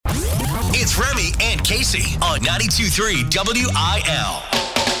It's Remy and Casey on 92.3 WIL.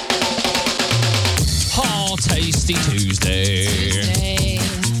 Oh, Tasty Tuesday.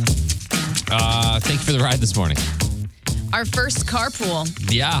 Thank you for the ride this morning. Our first carpool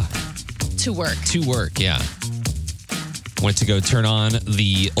Yeah. to work. To work, yeah. Went to go turn on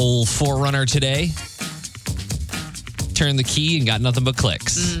the old 4Runner today. Turned the key and got nothing but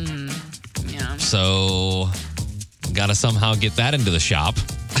clicks. Yeah. So, gotta somehow get that into the shop.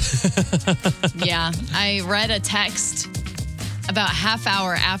 Yeah. I read a text about half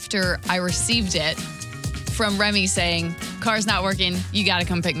hour after I received it from Remy saying, car's not working, you got to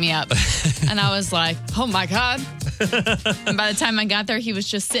come pick me up. And I was like, oh my God. And by the time I got there, he was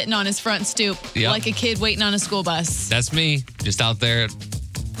just sitting on his front stoop like a kid waiting on a school bus. That's me, just out there at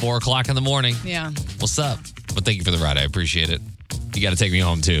 4 o'clock in the morning. Yeah. What's up? But thank you for the ride. I appreciate it. You got to take me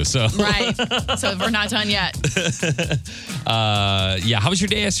home too. So Right. So we're not done yet. Yeah. How was your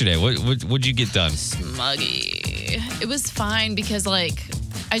day yesterday? What'd you get done? Smuggy. It was fine because I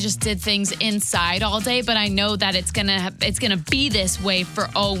just did things inside all day, but I know that it's gonna be this way for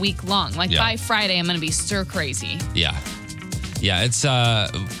all week long. By Friday, I'm gonna be stir crazy. Yeah. Yeah, it's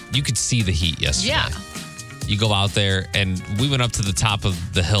you could see the heat yesterday. Yeah. You go out there, and we went up to the top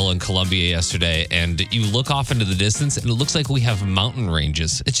of the hill in Columbia yesterday, and you look off into the distance, and it looks like we have mountain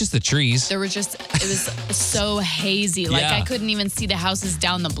ranges. It's just the trees. It was so hazy. I couldn't even see the houses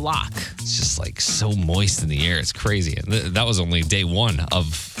down the block. It's just so moist in the air. It's crazy. And that was only day one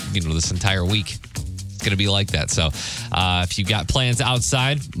of this entire week. It's going to be like that. So if you got plans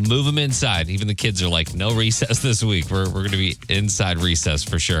outside, move them inside. Even the kids are like, no recess this week. We're going to be inside recess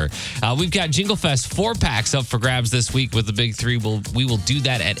for sure. We've got Jingle Fest 4-packs up for grabs this week with the big three. We will do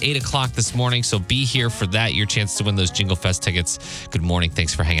that at 8 o'clock this morning. So be here for that. Your chance to win those Jingle Fest tickets. Good morning.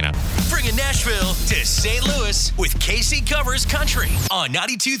 Thanks for hanging out. Bringing Nashville to St. Louis with Casey Covers Country on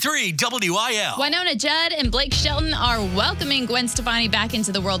 92.3 WIL. Winona Judd and Blake Shelton are welcoming Gwen Stefani back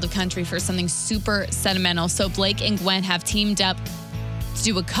into the world of country for something super sentimental. So Blake and Gwen have teamed up to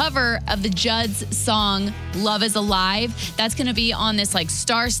do a cover of the Judds song Love is Alive. That's going to be on this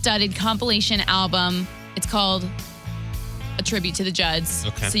star-studded compilation album. It's called A Tribute to the Judds.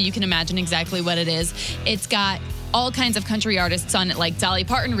 Okay. So you can imagine exactly what it is. It's got all kinds of country artists on it like Dolly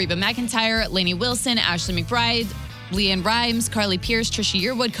Parton, Reba McEntire, Lainey Wilson, Ashley McBryde, Leanne Rimes, Carly Pierce, Trisha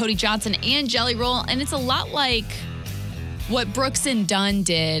Yearwood, Cody Johnson, and Jelly Roll. And it's a lot like what Brooks and Dunn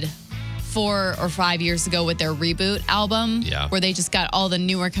did 4 or 5 years ago with their Reboot album, where they just got all the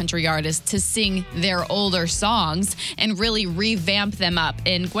newer country artists to sing their older songs and really revamp them up.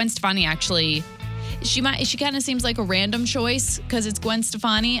 And Gwen Stefani actually, she kind of seems like a random choice because it's Gwen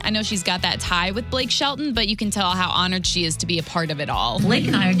Stefani. I know she's got that tie with Blake Shelton, but you can tell how honored she is to be a part of it all. Blake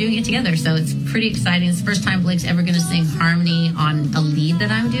and I are doing it together, so it's pretty exciting. It's the first time Blake's ever going to sing harmony on a lead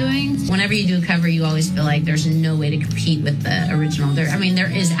that I'm doing. Whenever you do a cover, you always feel like there's no way to compete with the original.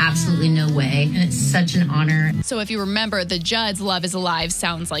 There is absolutely no way, and it's such an honor. So if you remember, the Judds' Love is Alive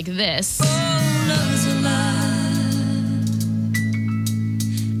sounds like this. Oh, love is alive.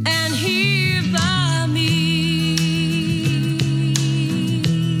 And here by me.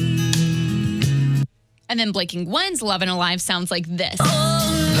 And then Blake and Gwen's Love and Alive sounds like this.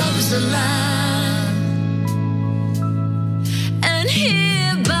 Oh, love is alive. And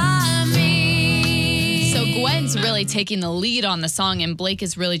here by me. So Gwen's really taking the lead on the song, and Blake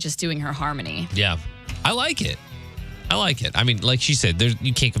is really just doing her harmony. Yeah. I like it. I mean, like she said,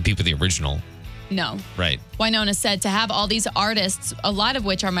 you can't compete with the original. No. Right. Winona said to have all these artists, a lot of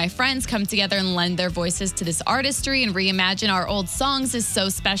which are my friends, come together and lend their voices to this artistry and reimagine our old songs is so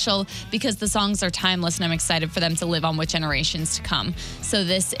special because the songs are timeless, and I'm excited for them to live on with generations to come. So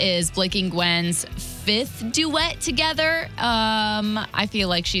this is Blake and Gwen's 5th duet together. I feel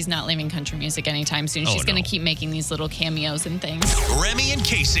like she's not leaving country music anytime soon. She's going to keep making these little cameos and things. Remy and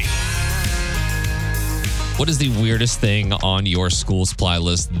Casey. What is the weirdest thing on your school supply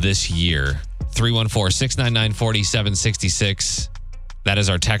list this year? 314-699-4766. That is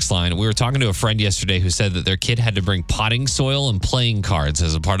our text line. We were talking to a friend yesterday who said that their kid had to bring potting soil and playing cards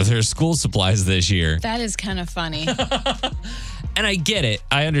as a part of their school supplies this year. That is kind of funny. And I get it.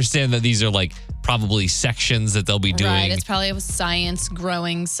 I understand that these are probably sections that they'll be doing. Right. It's probably science,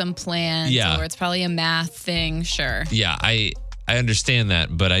 growing some plants, or it's probably a math thing. Sure. Yeah, I understand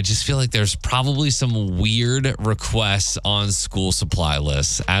that, but I just feel like there's probably some weird requests on school supply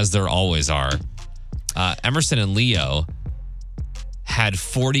lists, as there always are. Emerson and Leo had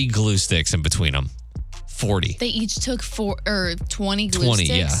 40 glue sticks in between them. 40. They each took 20 glue 20,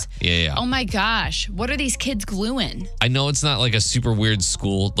 sticks. yeah. Oh my gosh. What are these kids gluing? I know it's not like a super weird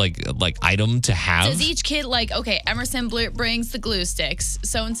school like item to have. Does each kid okay, Emerson brings the glue sticks.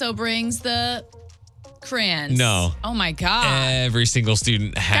 So-and-so brings the crayons. No. Oh my God. Every single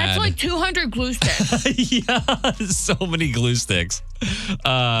student had. That's like 200 glue sticks. Yeah, so many glue sticks.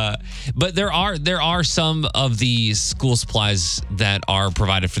 But there are some of the school supplies that are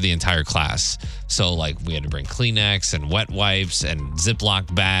provided for the entire class. So like we had to bring Kleenex and wet wipes and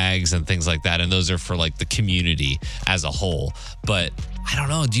Ziploc bags and things like that. And those are for like the community as a whole. But I don't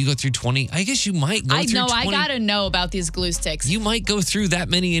know. Do you go through 20? I guess you might go through 20. I gotta know about these glue sticks. You might go through that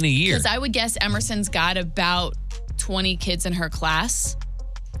many in a year. Because I would guess Emerson's got about 20 kids in her class.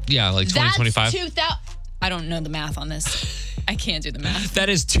 Yeah, like 20, 25. 2,000. I don't know the math on this. I can't do the math. That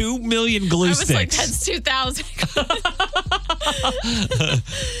is 2 million glue sticks. I was like, that's 2,000.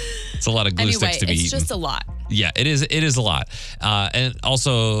 It's a lot of glue sticks to be eaten. It's just a lot. Yeah, it is. It is a lot. And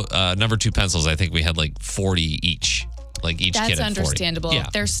also, number 2 pencils, I think we had like 40 each. Like each kid had 40. That's understandable. Yeah.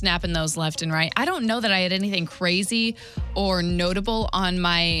 They're snapping those left and right. I don't know that I had anything crazy or notable on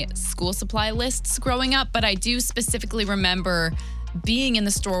my school supply lists growing up, but I do specifically remember being in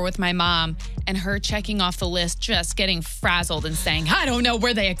the store with my mom and her checking off the list, just getting frazzled and saying, I don't know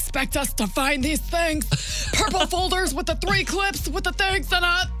where they expect us to find these things. Purple folders with the 3 clips with the things in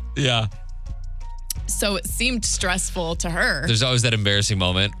it. Yeah. So it seemed stressful to her. There's always that embarrassing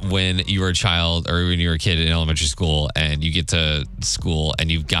moment when you were a child or when you were a kid in elementary school and you get to school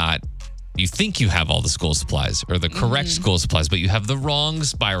and you think you have all the school supplies or the correct school supplies, but you have the wrong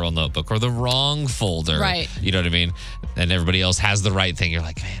spiral notebook or the wrong folder. Right. You know what I mean? And everybody else has the right thing. You're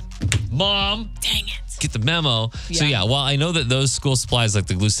like, man, Mom, dang it. Get the memo. Yeah. So yeah, well, I know that those school supplies like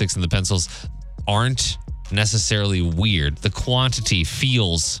the glue sticks and the pencils aren't necessarily weird. The quantity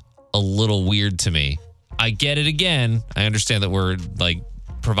feels a little weird to me. I get it again. I understand that we're like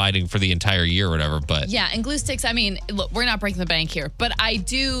providing for the entire year or whatever, but yeah, and glue sticks, I mean, look, we're not breaking the bank here, but I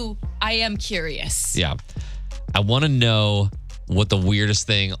am curious. yeah. I want to know what the weirdest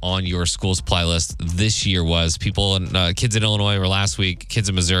thing on your school supply list this year was. People and kids in Illinois were last week. Kids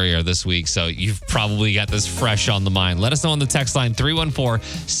in Missouri are this week. So you've probably got this fresh on the mind. Let us know on the text line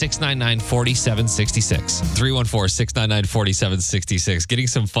 314-699-4766. 314-699-4766. Getting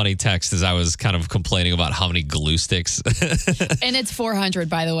some funny text as I was kind of complaining about how many glue sticks. And it's 400,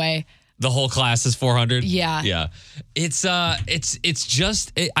 by the way. The whole class is 400? Yeah. Yeah. It's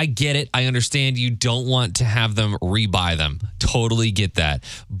just, I get it. I understand you don't want to have them rebuy them. Totally get that.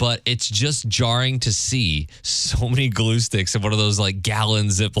 But it's just jarring to see so many glue sticks in one of those like gallon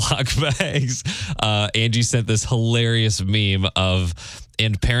Ziploc bags. Angie sent this hilarious meme of,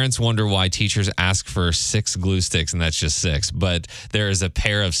 and parents wonder why teachers ask for 6 glue sticks, and that's just 6. But there is a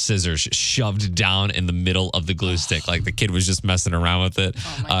pair of scissors shoved down in the middle of the glue stick. Like the kid was just messing around with it.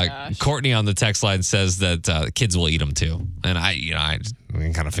 Oh my gosh. Courtney on the text line says that kids will eat them too. And I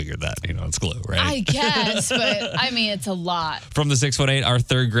kind of figured that, it's glue, right? I guess, but I mean, it's a lot. From the 618, our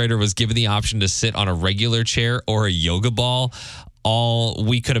 3rd grader was given the option to sit on a regular chair or a yoga ball. All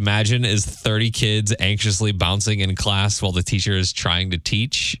we could imagine is 30 kids anxiously bouncing in class while the teacher is trying to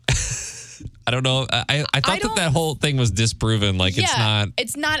teach. I don't know. I thought that whole thing was disproven. Like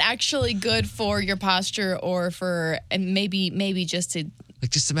it's not actually good for your posture or for, and maybe just to like,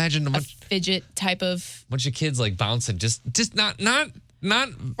 just imagine a fidget type of bunch of kids like bouncing, just not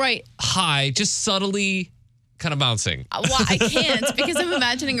right high, just subtly kind of bouncing. Well, I can't because I'm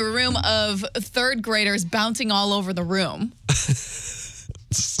imagining a room of 3rd graders bouncing all over the room.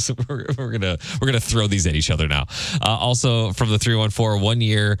 So we're gonna throw these at each other now. Also from the 314, 1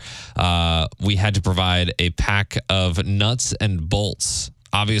 year we had to provide a pack of nuts and bolts.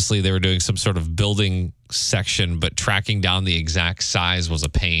 Obviously, they were doing some sort of building section, but tracking down the exact size was a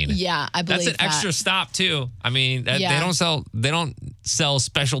pain. Yeah, I believe that's an extra stop too. I mean, they don't sell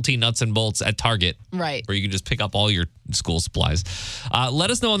specialty nuts and bolts at Target, right? Where you can just pick up all your school supplies.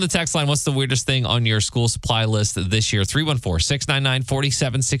 Let us know on the text line what's the weirdest thing on your school supply list this year.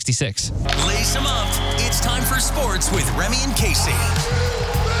 314-699-4766. Lace them up. It's time for sports with Remy and Casey.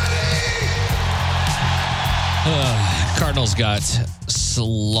 Cardinals got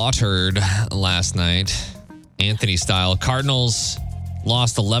slaughtered last night, Anthony style. Cardinals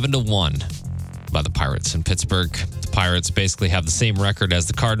lost 11-1 by the Pirates in Pittsburgh. The Pirates basically have the same record as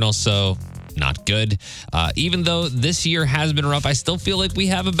the Cardinals, so not good. Even though this year has been rough, I still feel like we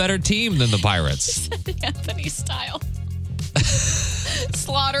have a better team than the Pirates. Anthony style.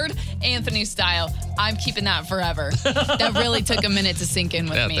 Slaughtered Anthony style. I'm keeping that forever. That really took a minute to sink in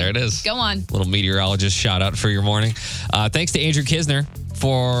with me. There it is. Go on. Little meteorologist shout out for your morning. Thanks to Andrew Kisner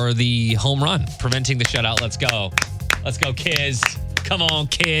for the home run, preventing the shutout. Let's go. Let's go, kids. Come on,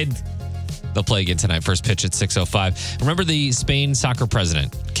 kid. They'll play again tonight. First pitch at 6:05. Remember the Spain soccer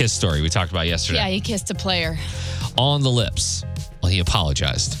president kiss story we talked about yesterday? Yeah, he kissed a player. On the lips. Well, he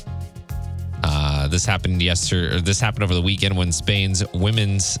apologized. This happened yesterday. This happened over the weekend when Spain's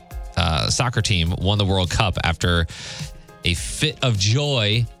women's soccer team won the World Cup after a fit of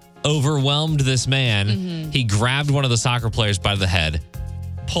joy overwhelmed this man. He grabbed one of the soccer players by the head,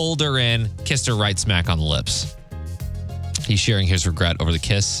 pulled her in, kissed her right smack on the lips. He's sharing his regret over the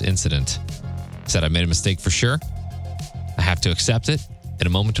kiss incident. He said, I made a mistake for sure. I have to accept it. In a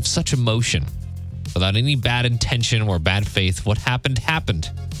moment of such emotion, without any bad intention or bad faith, what happened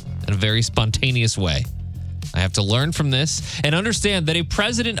in a very spontaneous way. I have to learn from this and understand that a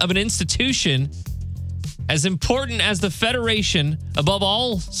president of an institution as important as the Federation, above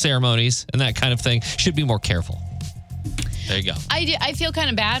all ceremonies and that kind of thing, should be more careful. There you go. I feel kind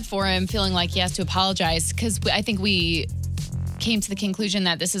of bad for him, feeling like he has to apologize, because I think we came to the conclusion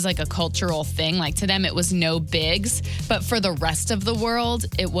that this is like a cultural thing. Like, to them, it was no bigs. But for the rest of the world,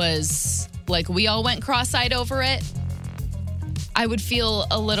 it was like we all went cross-eyed over it. I would feel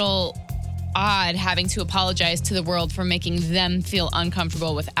a little odd having to apologize to the world for making them feel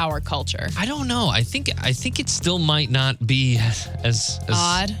uncomfortable with our culture. I don't know. I think it still might not be as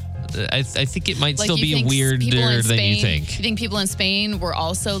odd. I think it might Like, still you be think weirder than you think. You think people in Spain were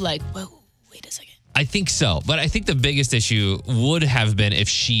also like, whoa, wait a second. I think so. But I think the biggest issue would have been if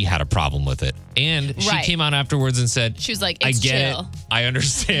she had a problem with it. And she Right. came out afterwards and said, She was like, I it's get chill. it. I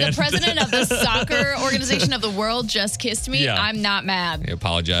understand. The president of the soccer organization of the world just kissed me. Yeah. I'm not mad. I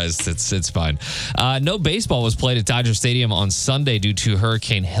apologize. It's fine. No baseball was played at Dodger Stadium on Sunday due to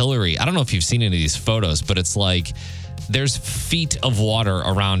Hurricane Hillary. I don't know if you've seen any of these photos, but it's like there's feet of water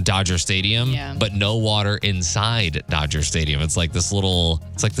around Dodger Stadium, Yeah. but no water inside Dodger Stadium. It's like this little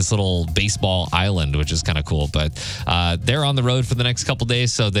baseball island, which is kind of cool. But they're on the road for the next couple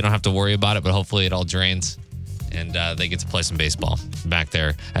days, so they don't have to worry about it. But hopefully it all drains, and they get to play some baseball back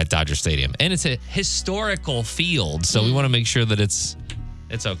there at Dodger Stadium. And it's a historical field, so we want to make sure that it's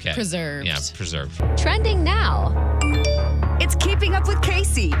okay. Preserved. Yeah, preserved. Trending now. It's Keeping Up with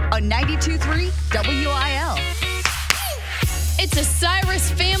Casey on 92.3 WIL. It's a Cyrus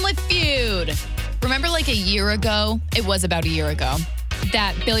family feud. Remember, like a year ago, it was about a year ago,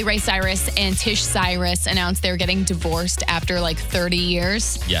 that Billy Ray Cyrus and Tish Cyrus announced they were getting divorced after like 30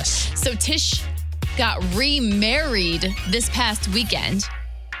 years. Yes. So Tish got remarried this past weekend,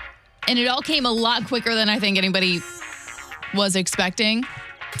 and it all came a lot quicker than I think anybody was expecting.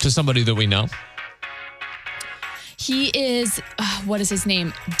 To somebody that we know. He is, what is his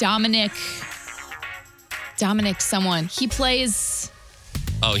name? Dominic someone. He plays,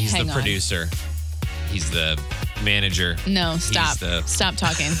 Oh, he's Hang the on. producer. He's the manager. no, stop. Stop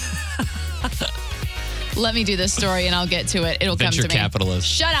talking. Let me do this story and I'll get to it. It'll Venture come to me. capitalist.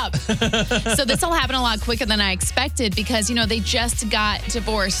 Shut up. So this all happened a lot quicker than I expected because, they just got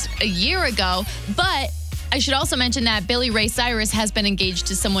divorced a year ago. But I should also mention that Billy Ray Cyrus has been engaged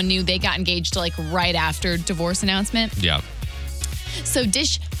to someone new. They got engaged like right after divorce announcement. Yeah. So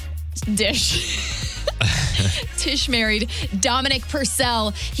Tish married Dominic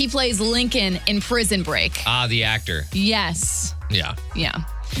Purcell. He plays Lincoln in Prison Break. Ah, the actor. Yes. Yeah. Yeah.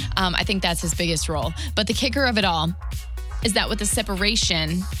 I think that's his biggest role. But the kicker of it all is that with the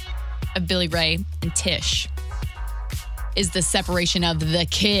separation of Billy Ray and Tish is the separation of the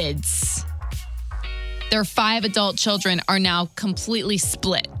kids. Their 5 adult children are now completely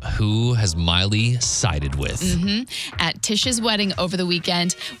split. Who has Miley sided with? At Tish's wedding over the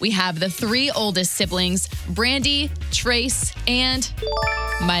weekend, we have the 3 oldest siblings, Brandy, Trace, and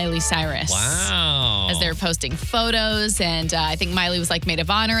Miley Cyrus. Wow. As they're posting photos, and I think Miley was like maid of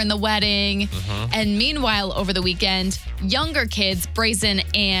honor in the wedding. And meanwhile, over the weekend, younger kids, Brazen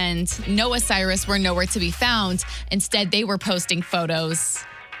and Noah Cyrus, were nowhere to be found. Instead, they were posting photos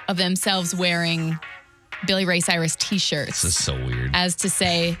of themselves wearing Billy Ray Cyrus t-shirts. This is so weird. As to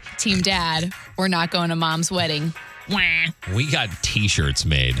say, Team Dad, we're not going to Mom's wedding. Wah. We got t-shirts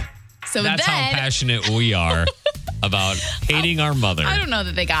made. So That's then, how passionate we are about hating our mother. I don't know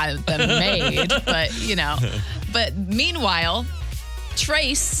that they got them made, but But meanwhile,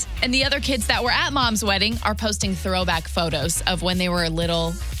 Trace and the other kids that were at Mom's wedding are posting throwback photos of when they were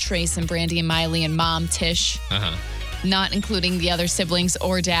little. Trace and Brandy and Miley and Mom, Tish. Not including the other siblings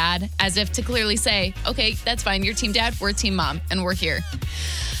or dad, as if to clearly say, okay, that's fine. You're Team Dad, we're Team Mom, and we're here.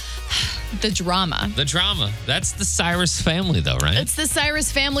 The drama. The drama. That's the Cyrus family, though, right? It's the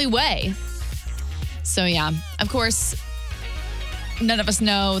Cyrus family way. So, yeah, of course, none of us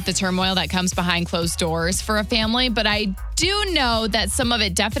know the turmoil that comes behind closed doors for a family, but I do know that some of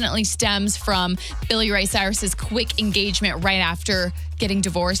it definitely stems from Billy Ray Cyrus's quick engagement right after getting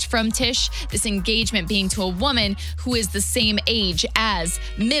divorced from Tish. This engagement being to a woman who is the same age as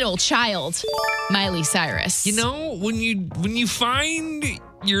middle child Miley Cyrus. You know, when you find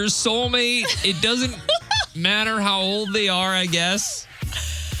your soulmate, it doesn't matter how old they are, I guess.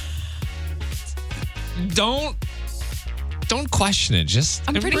 Don't question it. Just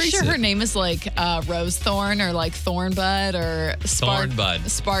I'm pretty embrace sure it. her name is like Rose Thorn or like Thornbud or Thornbud.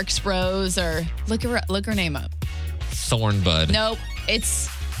 Sparks Rose or look her name up. Thornbud. Nope,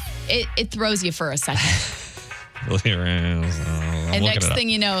 it throws you for a second. And next thing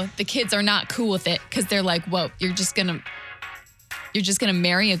you know, the kids are not cool with it because they're like, "Whoa, you're just gonna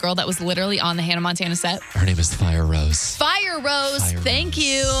marry a girl that was literally on the Hannah Montana set." Her name is Fire Rose. Fire Rose, thank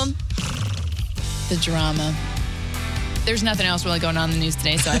you. The drama. There's nothing else really going on in the news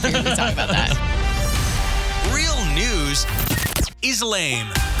today, so I figured we'd talk about that. Real news is lame.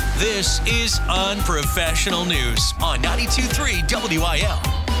 This is unprofessional news on 92.3 WIL.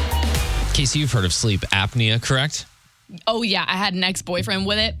 Casey, you've heard of sleep apnea, correct? Oh yeah, I had an ex-boyfriend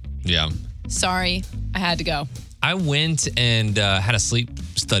with it. Yeah. Sorry, I had to go. I went and had a sleep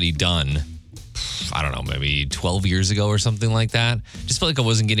study done, I don't know, maybe 12 years ago or something like that. Just felt like I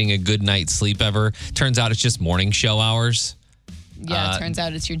wasn't getting a good night's sleep ever. Turns out it's just morning show hours. Yeah, it turns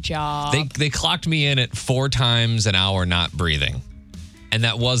out it's your job. They clocked me in at 4 times an hour not breathing. And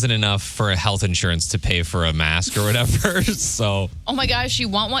that wasn't enough for health insurance to pay for a mask or whatever. So, Oh my gosh, you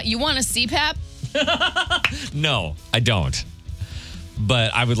want what? You want a CPAP? no, I don't.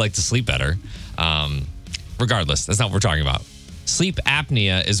 But I would like to sleep better. Regardless, that's not what we're talking about. Sleep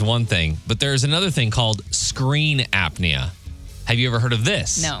apnea is one thing, but there's another thing called screen apnea. Have you ever heard of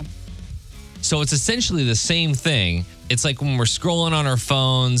this? No. So it's essentially the same thing. It's like when we're scrolling on our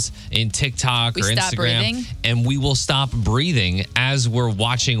phones in TikTok We or stop Instagram, breathing? and we will stop breathing as we're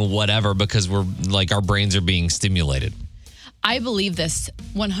watching whatever because we're like our brains are being stimulated. I believe this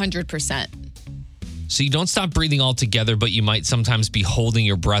 100%. So you don't stop breathing altogether, but you might sometimes be holding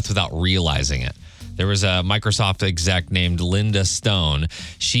your breath without realizing it. There was a Microsoft exec named Linda Stone.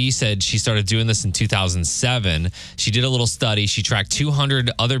 She said she started doing this in 2007. She did a little study. She tracked 200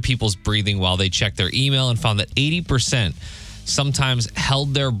 other people's breathing while they checked their email and found that 80% sometimes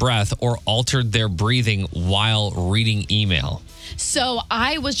held their breath or altered their breathing while reading email. So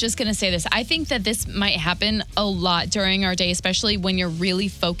I was just going to say this. I think that this might happen a lot during our day, especially when you're really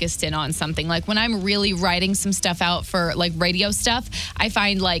focused in on something. Like when I'm really writing some stuff out for like radio stuff, I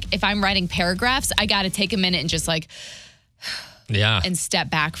find like if I'm writing paragraphs, I got to take a minute and just like and step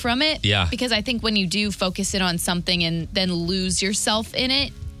back from it. Yeah. Because I think when you do focus in on something and then lose yourself in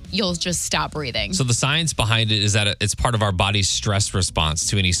it, you'll just stop breathing. So the science behind it is that it's part of our body's stress response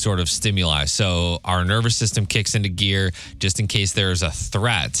to any sort of stimuli. So our nervous system kicks into gear just in case there's a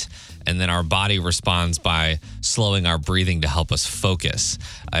threat. And then our body responds by slowing our breathing to help us focus.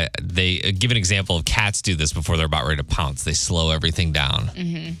 They give an example of cats do this before they're about ready to pounce. They slow everything down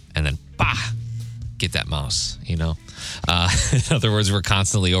and then get that mouse, you know? In other words, we're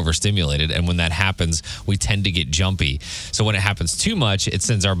constantly overstimulated. And when that happens, we tend to get jumpy. So when it happens too much, it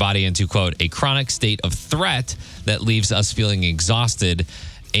sends our body into, quote, a chronic state of threat that leaves us feeling exhausted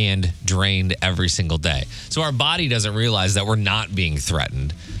and drained every single day. So our body doesn't realize that we're not being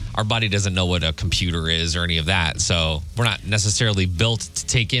threatened. Our body doesn't know what a computer is or any of that. So we're not necessarily built to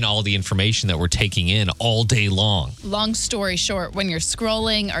take in all the information that we're taking in all day long. Long story short, when you're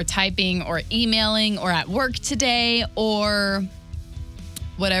scrolling or typing or emailing or at work today or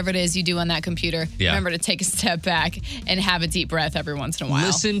whatever it is you do on that computer, remember to take a step back and have a deep breath every once in a while.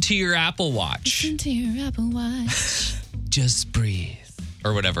 Listen to your Apple Watch. Listen to your Apple Watch. Just breathe.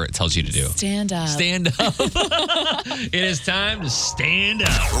 Or whatever it tells you to do. Stand up. Stand up. It is time to stand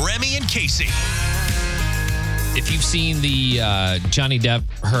up. Remy and Casey. If you've seen the Johnny Depp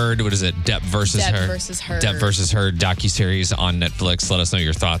Heard, what is it? Depp versus Depp Her. versus Heard. Depp versus Heard docuseries on Netflix. Let us know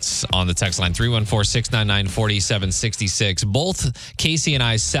your thoughts on the text line 314-699-4766. Both Casey and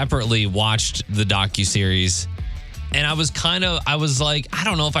I separately watched the docuseries. And I was like, I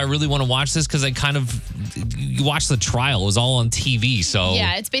don't know if I really want to watch this because you watched the trial. It was all on TV. So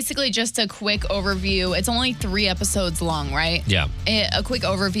yeah, it's basically just a quick overview. It's only 3 episodes long, right? Yeah. A quick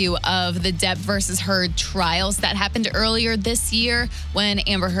overview of the Depp versus Heard trials that happened earlier this year when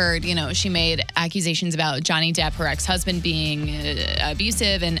Amber Heard, she made accusations about Johnny Depp, her ex-husband, being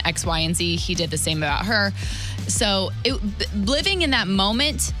abusive and X, Y, and Z. He did the same about her. So living in that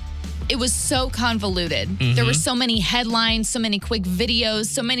moment, it was so convoluted. There were so many headlines, so many quick videos,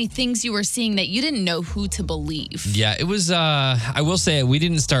 so many things you were seeing that you didn't know who to believe. Yeah, it was, I will say, we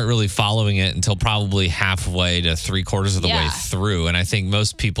didn't start really following it until probably halfway to 3/4 of the way Yeah. through. And I think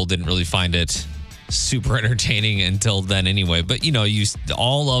most people didn't really find it super entertaining until then anyway. But,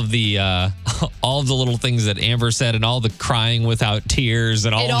 all of the little things that Amber said and all the crying without tears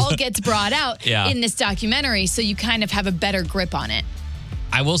and all It of all the- gets brought out Yeah. in this documentary, so you kind of have a better grip on it.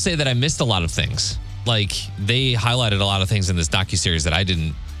 I will say that I missed a lot of things. Like, they highlighted a lot of things in this docuseries that I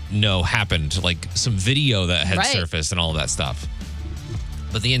didn't know happened, like some video that had Right. surfaced and all of that stuff.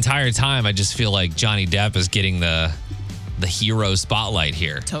 But the entire time, I just feel like Johnny Depp is getting the hero spotlight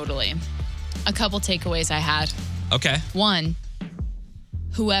here. Totally. A couple takeaways I had. Okay. One,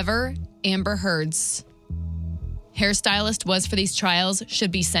 whoever Amber Heard's hairstylist was for these trials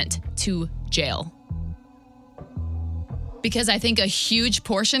should be sent to jail. Because I think a huge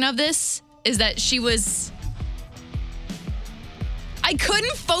portion of this is that I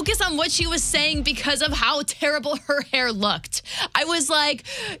couldn't focus on what she was saying because of how terrible her hair looked. I was like,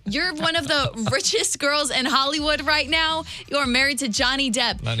 you're one of the richest girls in Hollywood right now. You're married to Johnny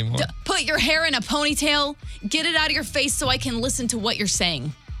Depp. Not anymore. Put your hair in a ponytail. Get it out of your face so I can listen to what you're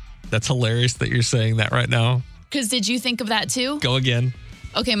saying. That's hilarious that you're saying that right now. Because did you think of that too? Go again.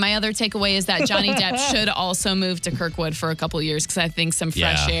 Okay, my other takeaway is that Johnny Depp should also move to Kirkwood for a couple of years because I think some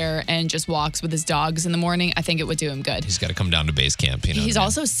fresh Yeah. air and just walks with his dogs in the morning, I think it would do him good. He's got to come down to base camp. He's what I mean?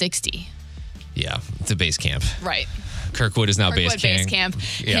 also 60. Yeah, it's a base camp. Right. Kirkwood is now Kirkwood base camp.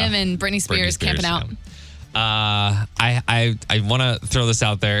 Yeah. Him and Britney Spears camping out. yeah. I want to throw this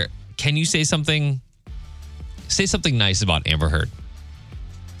out there. Can you say something nice about Amber Heard?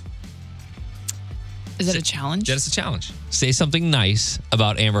 Is it a challenge? That is a challenge. Say something nice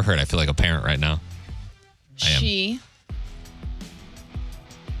about Amber Heard. I feel like a parent right now. I am. She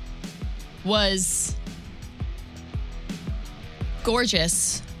was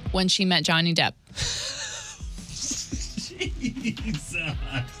gorgeous when she met Johnny Depp.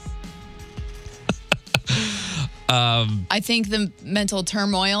 I think the mental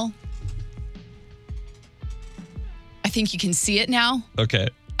turmoil, I think you can see it now. Okay.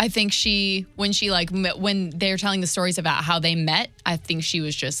 I think when they're telling the stories about how they met, I think she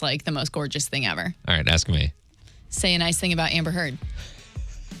was just like the most gorgeous thing ever. All right, ask me. Say a nice thing about Amber Heard.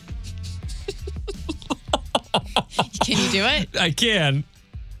 Can you do it? I can.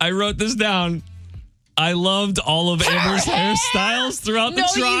 I wrote this down. I loved all of Amber's hairstyles throughout the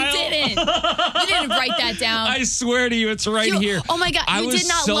trial. No, you didn't. You didn't write that down. I swear to you, it's right here. Oh my God, you did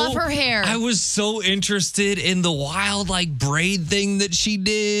not love her hair. I was so interested in the wild, braid thing that she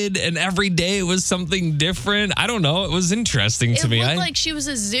did, and every day it was something different. I don't know. It was interesting to It me. looked like she was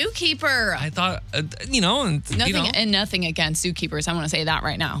a zookeeper. I thought, Nothing against zookeepers. I want to say that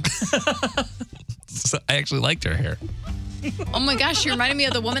right now. I actually liked her hair. Oh my gosh, she reminded me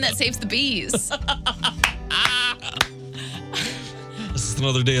of the woman that saves the bees. This is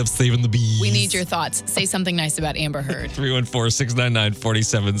another day of saving the bees. We need your thoughts. Say something nice about Amber Heard.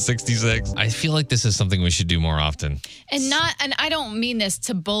 314-699-4766. I feel like this is something we should do more often. And I don't mean this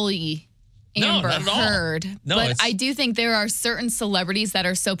to bully Amber not at all. Heard, No, but it's- I do think there are certain celebrities that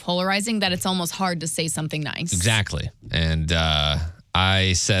are so polarizing that it's almost hard to say something nice. Exactly. And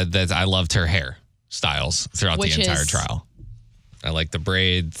I said that I loved her hair styles throughout Which the entire is- trial. I like the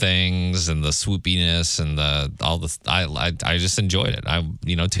braid things and the swoopiness and I just enjoyed it.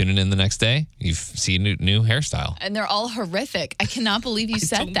 Tuning in the next day, you see a new hairstyle. And they're all horrific. I cannot believe you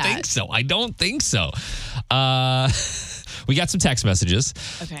said that. I don't think so. We got some text messages.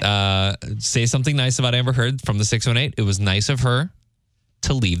 Okay. Say something nice about Amber Heard from the 618. It was nice of her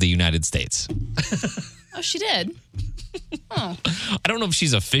to leave the United States. Oh, she did. Oh, I don't know if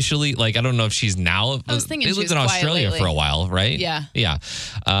she's officially, I don't know if she's now. I was thinking they she lived was in quiet Australia lately. for a while, right? Yeah. Yeah.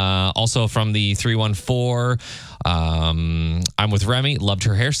 Also from the 314, I'm with Remy. Loved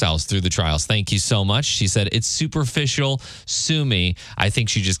her hairstyles through the trials. Thank you so much. She said, it's superficial. Sue me. I think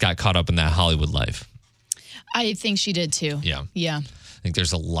she just got caught up in that Hollywood life. I think she did too. Yeah. Yeah. I think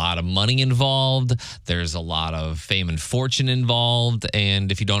there's a lot of money involved. There's a lot of fame and fortune involved.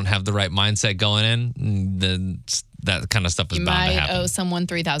 And if you don't have the right mindset going in, then that kind of stuff is You bound to might happen. owe someone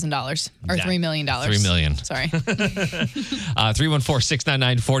 $3,000 or $3 million. $3 million. Sorry.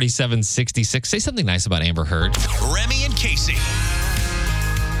 314-699-4766. Say something nice about Amber Heard. Remy and Casey.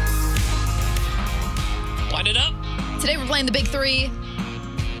 Wind it up. Today we're playing the Big Three.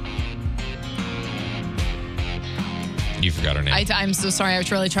 You forgot her name. I'm so sorry. I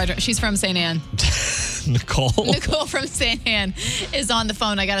really tried to. She's from St. Anne. Nicole. Nicole from St. Anne is on the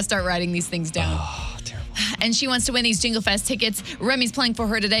phone. I got to start writing these things down. Oh, terrible. and she wants to win these Jingle Fest tickets. Remy's playing for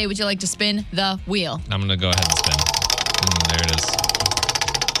her today. Would you like to spin the wheel? I'm going to go ahead and spin. There it is.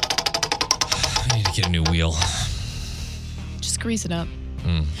 I need to get a new wheel. Just grease it up.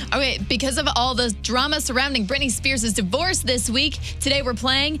 Okay, because of all the drama surrounding Britney Spears' divorce this week, today we're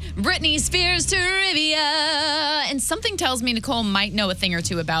playing Britney Spears Trivia. And something tells me Nicole might know a thing or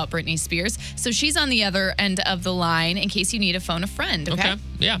two about Britney Spears, so she's on the other end of the line in case you need to phone a friend, okay?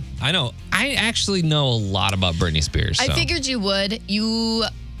 Yeah, I know. I actually know a lot about Britney Spears. I so. figured you would. You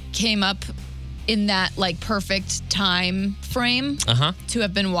came up in that like perfect time frame to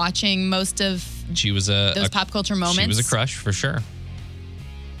have been watching most of She was those pop culture moments. She was a crush for sure.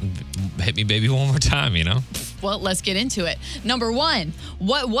 Hit me, baby, one more time, you know? Well, let's get into it. Number 1,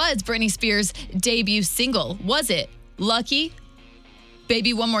 what was Britney Spears' debut single? Was it Lucky,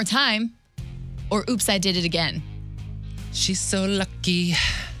 Baby One More Time, or Oops, I Did It Again? She's so lucky.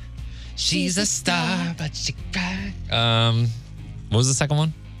 She's a star, but she cried. What was the second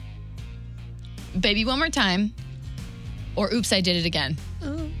one? Baby One More Time, or Oops, I Did It Again?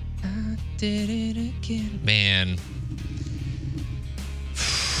 Oh, I did it again. Man.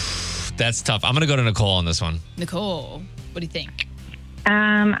 That's tough. I'm going to go to Nicole on this one. Nicole, what do you think?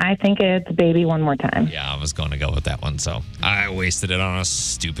 I think it's Baby One More Time. Yeah, I was going to go with that one, so I wasted it on a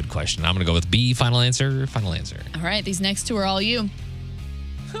stupid question. I'm going to go with B, final answer, final answer. All right, these next two are all you.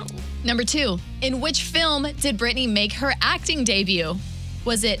 Number 2, in which film did Britney make her acting debut?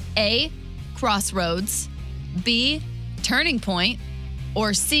 Was it A, Crossroads, B, Turning Point,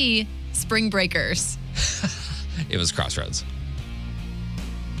 or C, Spring Breakers? It was Crossroads.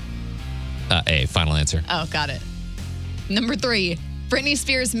 A, final answer. Oh, got it. Number 3, Britney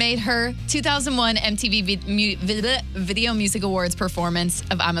Spears made her 2001 MTV Video Music Awards performance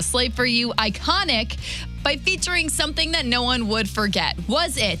of I'm a Slave for You iconic by featuring something that no one would forget.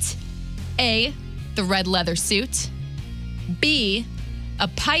 Was it A, the red leather suit, B, a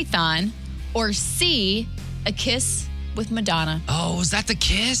python, or C, a kiss with Madonna? Oh, was that the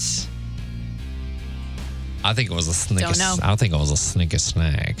kiss? I think it was a snake. Don't know. I think it was a sneaky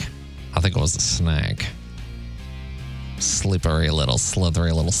snake. I think it was a snake. Slippery little,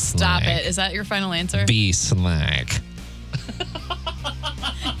 slithery little snake. Stop it. Is that your final answer? B, snake.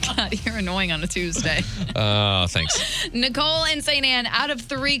 God, you're annoying on a Tuesday. Oh, thanks. Nicole and St. Anne, out of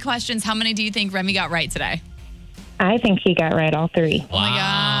 3 questions, how many do you think Remy got right today? I think she got right all 3. Oh my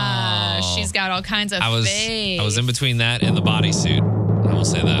gosh, she's got all kinds of faith. I was in between that and the bodysuit. I will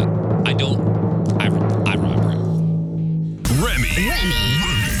say that. I remember it. Remy.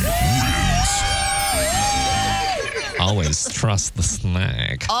 Always trust the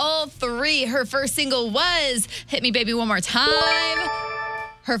snake. All 3. Her first single was Hit Me Baby One More Time.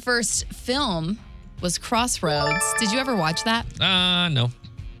 Her first film was Crossroads. Did you ever watch that? No.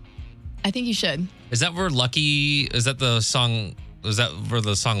 I think you should. Is that where Lucky, is that the song, is that where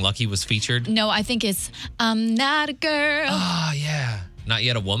the song Lucky was featured? No, I think it's I'm not a girl, Oh, yeah. Not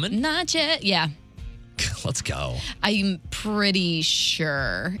yet a woman? not yet. Yeah, Let's go. I'm pretty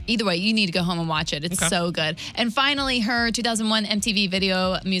sure. Either way, you need to go home and watch it. It's Okay. so good. And finally, her 2001 MTV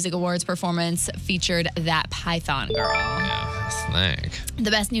Video Music Awards performance featured That Python Girl. Yeah, snake.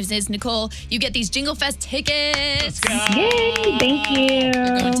 The best news is, Nicole, you get these Jingle Fest tickets. Yay, thank you.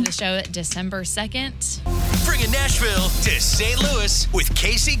 Going to the show December 2nd. Bringing Nashville to St. Louis with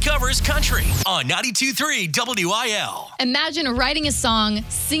Casey Covers Country on 92.3 WIL. Imagine writing a song,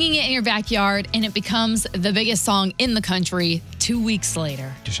 singing it in your backyard, and it becomes the biggest song in the country 2 weeks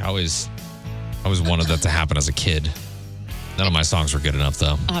later. Gosh, I always wanted that to happen as a kid. None of my songs were good enough,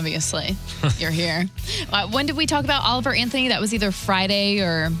 though. Obviously, you're here. When did we talk about Oliver Anthony? That was either Friday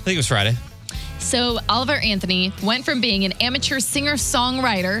or... I think it was Friday. So Oliver Anthony went from being an amateur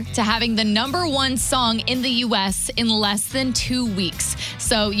singer-songwriter to having the #1 song in the U.S. in less than 2 weeks.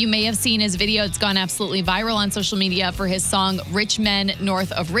 So you may have seen his video. It's gone absolutely viral on social media for his song Rich Men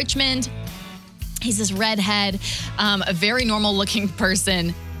North of Richmond. He's this redhead, a very normal-looking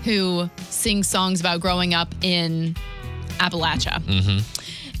person who sings songs about growing up in Appalachia.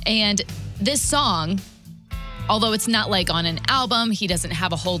 And this song, although it's not like on an album, he doesn't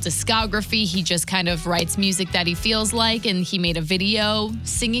have a whole discography. He just kind of writes music that he feels like, and he made a video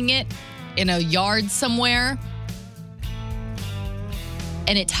singing it in a yard somewhere.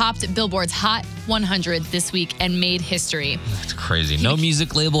 And it topped Billboard's Hot 100 this week and made history. That's crazy. No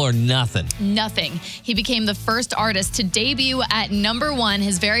music label or nothing. Nothing. He became the first artist to debut at #1.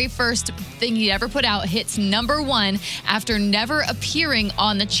 His very first thing he'd ever put out hits #1 after never appearing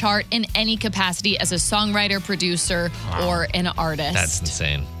on the chart in any capacity as a songwriter, producer, or an artist. That's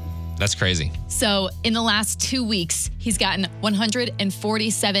insane. That's crazy. So in the last 2 weeks, he's gotten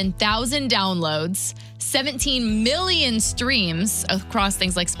 147,000 downloads, 17 million streams across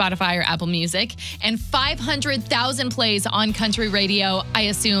things like Spotify or Apple Music, and 500,000 plays on country radio, I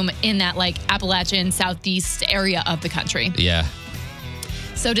assume in that like Appalachian Southeast area of the country. Yeah.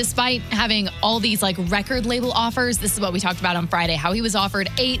 So despite having all these like record label offers, this is what we talked about on Friday, how he was offered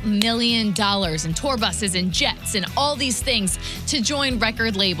 $8 million in tour buses and jets and all these things to join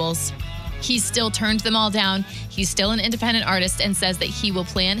record labels. He still turned them all down. He's still an independent artist and says that he will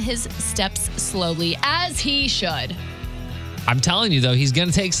plan his steps slowly, as he should. I'm telling you, though, he's going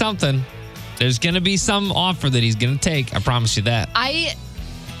to take something. There's going to be some offer that he's going to take. I promise you that.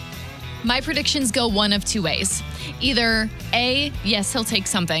 My predictions go one of two ways. Either A, yes, he'll take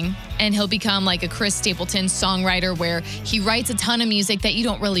something and he'll become like a Chris Stapleton songwriter where he writes a ton of music that you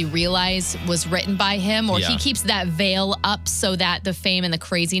don't really realize was written by him, or he keeps that veil up so that the fame and the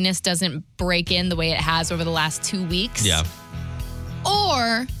craziness doesn't break in the way it has over the last 2 weeks. Yeah.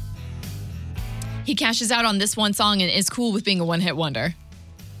 Or he cashes out on this one song and is cool with being a one-hit wonder.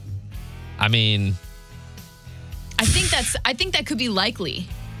 I mean, I think that could be likely.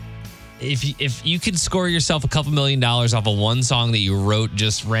 If you could score yourself a couple $1 million off of one song that you wrote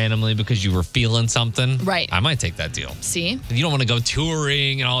just randomly because you were feeling something, right? I might take that deal. See? You don't want to go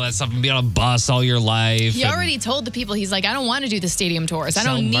touring and all that stuff and be on a bus all your life. He already told the people, he's like, I don't want to do the stadium tours. I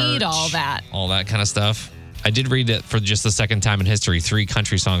don't need all that. All that kind of stuff. I did read that for just the second time in history, 3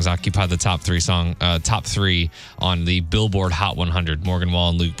 country songs occupy the top three on the Billboard Hot 100. Morgan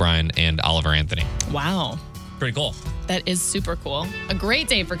Wallen, Luke Bryan, and Oliver Anthony. Wow. Pretty cool. That is super cool. A great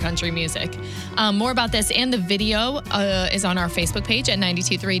day for country music. More about this and the video is on our Facebook page at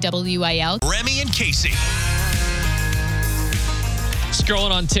 92.3 WIL. Remy and Casey.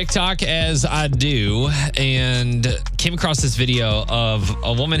 Scrolling on TikTok as I do, and came across this video of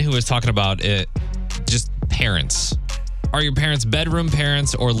a woman who was talking about it, just parents. Are your parents bedroom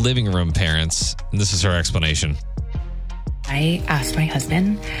parents or living room parents? And this is her explanation. I asked my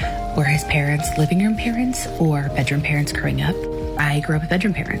husband, were his parents living room parents or bedroom parents growing up? I grew up with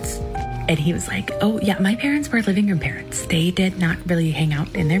bedroom parents. And he was like, oh, yeah, my parents were living room parents. They did not really hang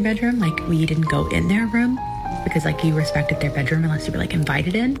out in their bedroom. Like, we didn't go in their room because, like, you respected their bedroom unless you were, like,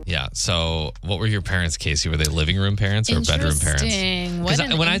 invited in. Yeah. So what were your parents, Casey? Were they living room parents or bedroom parents? Interesting. What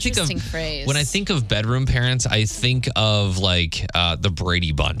an interesting phrase. When I think of bedroom parents, I think of, like, the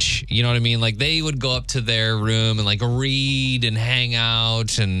Brady Bunch. You know what I mean? Like, they would go up to their room and, like, read and hang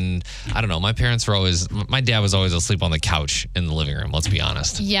out. And I don't know. My dad was always asleep on the couch in the living room. Let's be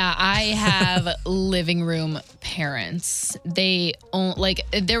honest. Yeah, I have living room parents.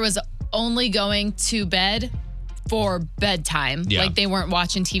 There was only going to bed for bedtime. Yeah. Like, they weren't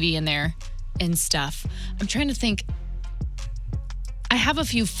watching TV in there and stuff. I'm trying to think. I have a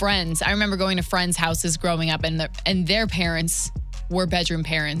few friends. I remember going to friends' houses growing up, and their parents were bedroom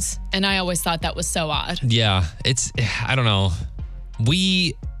parents. And I always thought that was so odd. Yeah, I don't know.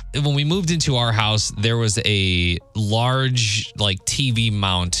 When we moved into our house, there was a large, like, TV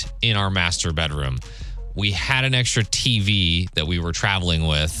mount in our master bedroom. We had an extra TV that we were traveling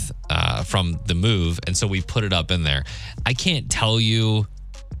with from the move, and so we put it up in there. I can't tell you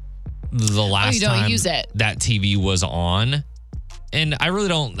the last time use it. That TV was on, and I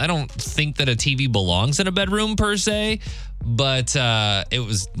don't think that a TV belongs in a bedroom per se, but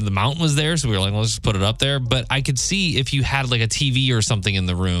the mount was there, so we were like, let's just put it up there. But I could see if you had like a TV or something in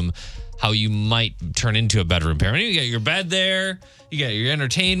the room, how you might turn into a bedroom parent. You got your bed there, you got your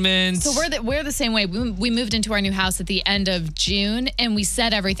entertainment. So we're the same way. We moved into our new house at the end of June, and we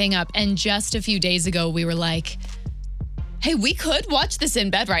set everything up. And just a few days ago, we were like, hey, we could watch this in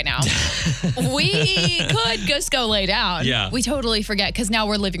bed right now. We could just go lay down. Yeah. We totally forget because now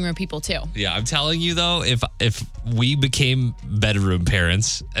we're living room people too. Yeah, I'm telling you though, if we became bedroom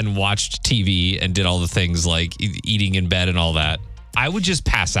parents and watched TV and did all the things like eating in bed and all that, I would just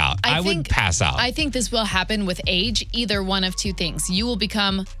pass out. I would pass out. I think this will happen with age. Either one of two things. You will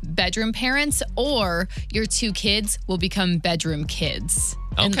become bedroom parents, or your 2 kids will become bedroom kids.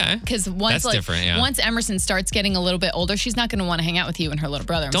 Okay. Because That's different, yeah. once Emerson starts getting a little bit older, she's not going to want to hang out with you and her little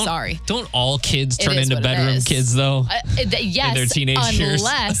brother. I'm sorry. Don't all kids turn is into what it bedroom is. kids, though? Yes, in their teenage years.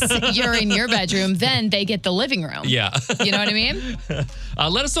 unless you're in your bedroom, then they get the living room. Yeah. You know what I mean?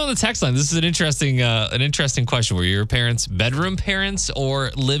 Let us know on the text line. This is an interesting question. Were your parents bedroom parents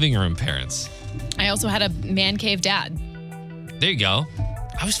or living room parents? I also had a man cave dad. There you go.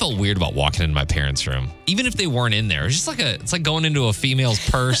 I always felt weird about walking into my parents' room, even if they weren't in there. It's like going into a female's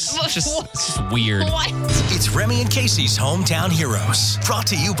purse. It's just weird. What? It's Remy and Casey's Hometown Heroes. Brought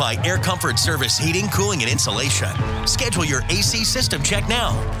to you by Air Comfort Service Heating, Cooling, and Insulation. Schedule your AC system check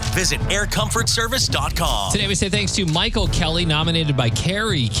now. Visit aircomfortservice.com. Today we say thanks to Michael Kelly, nominated by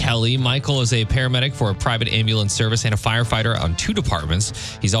Carrie Kelly. Michael is a paramedic for a private ambulance service and a firefighter on 2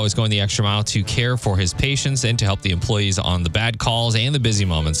 departments. He's always going the extra mile to care for his patients and to help the employees on the bad calls and the busy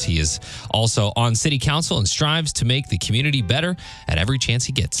moments. He is also on city council and strives to make the community better at every chance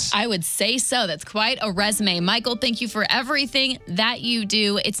he gets. I would say so. That's quite a resume. Michael, thank you for everything that you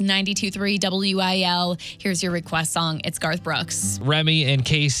do. It's 92.3 WIL. Here's your request song. It's Garth Brooks. Remy and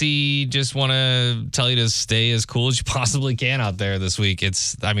Casey just want to tell you to stay as cool as you possibly can out there this week.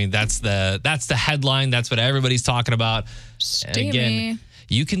 That's the headline. That's what everybody's talking about. And again,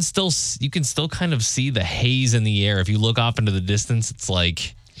 you can still kind of see the haze in the air. If you look off into the distance, it's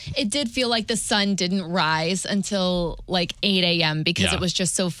like... It did feel like the sun didn't rise until like 8 a.m. because it was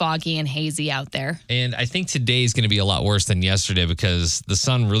just so foggy and hazy out there. And I think today is going to be a lot worse than yesterday because the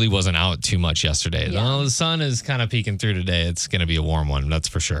sun really wasn't out too much yesterday. Yeah. No, the sun is kind of peeking through today. It's going to be a warm one, that's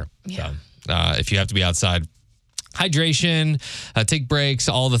for sure. Yeah. So, if you have to be outside, hydration, take breaks,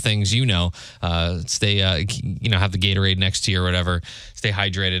 all the things, stay, have the Gatorade next to you or whatever. Stay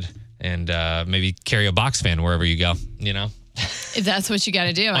hydrated and maybe carry a box fan wherever you go, If that's what you got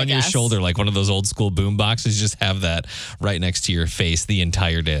to do, I on guess. your shoulder, like one of those old school boom boxes. Just have that right next to your face the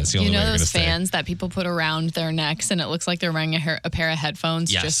entire day. It's the only way you're going to those stay. fans that people put around their necks and it looks like they're wearing a pair of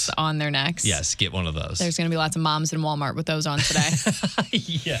headphones just on their necks? Yes, get one of those. There's going to be lots of moms in Walmart with those on today.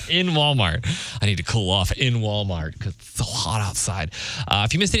 Yeah, in Walmart. I need to cool off in Walmart because it's so hot outside.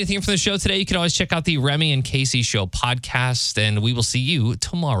 If you missed anything from the show today, you can always check out the Remy and Casey Show podcast, and we will see you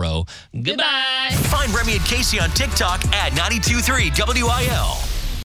tomorrow. Goodbye. Find Remy and Casey on TikTok at 92.3 WIL.